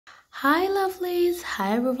Hi lovelies,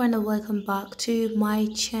 hi everyone, and welcome back to my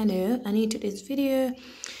channel and into this video.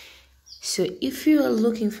 So if you are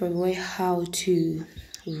looking for a way how to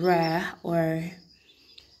rear or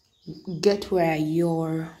get where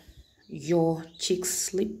your chicks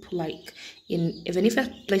sleep, like in even if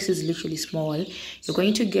a place is literally small, you're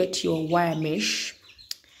going to get your wire mesh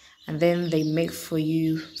and then they make for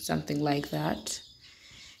you something like that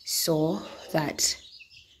so that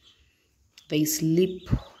they sleep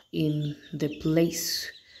in the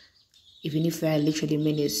place even if they're literally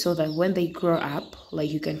minutes, so that when they grow up,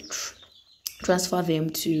 like you can transfer them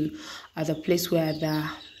to other place where the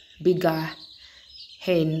bigger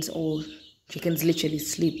hens or chickens literally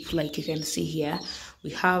sleep. Like you can see here, we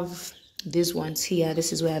have these ones here.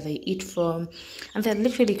 This is where they eat from, and they're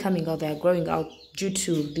literally coming out. They're growing out due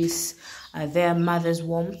to this their mother's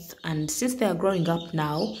warmth, and since they are growing up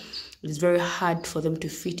now, it's very hard for them to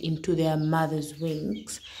fit into their mother's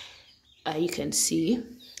wings. You can see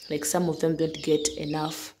like some of them don't get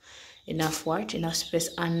enough space,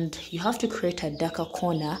 and you have to create a darker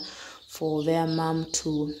corner for their mom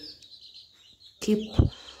to keep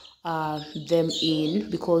them in,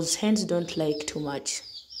 because hens don't like too much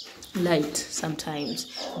light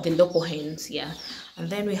sometimes, the local hens. Yeah. And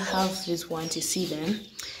then we have these ones, you see them,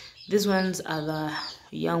 these ones are the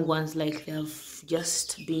young ones, like they've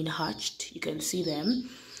just been hatched. You can see them.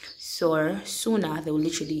 So sooner they will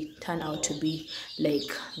literally turn out to be like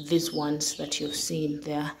these ones that you've seen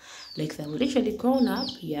there, like they're literally grown up.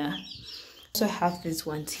 Yeah. So I have these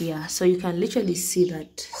ones here, so you can literally see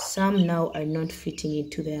that some now are not fitting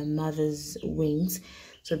into their mother's wings.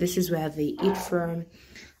 So this is where they eat from,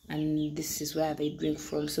 and this is where they drink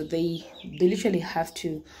from. So they literally have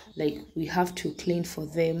to, like, we have to clean for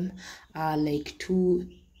them like two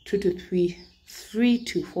to three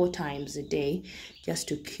to four times a day, just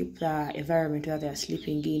to keep the environment where they're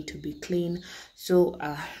sleeping in to be clean. So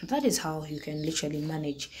that is how you can literally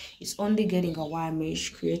manage. It's only getting a wire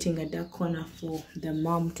mesh, creating a dark corner for the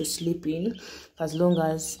mom to sleep in, as long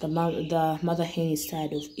as the mother hen is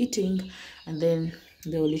tired of eating, and then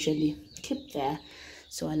they will literally keep there.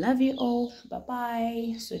 So I love you all. Bye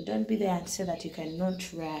bye. So don't be there and say that you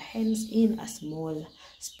cannot rear hens in a small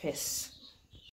space.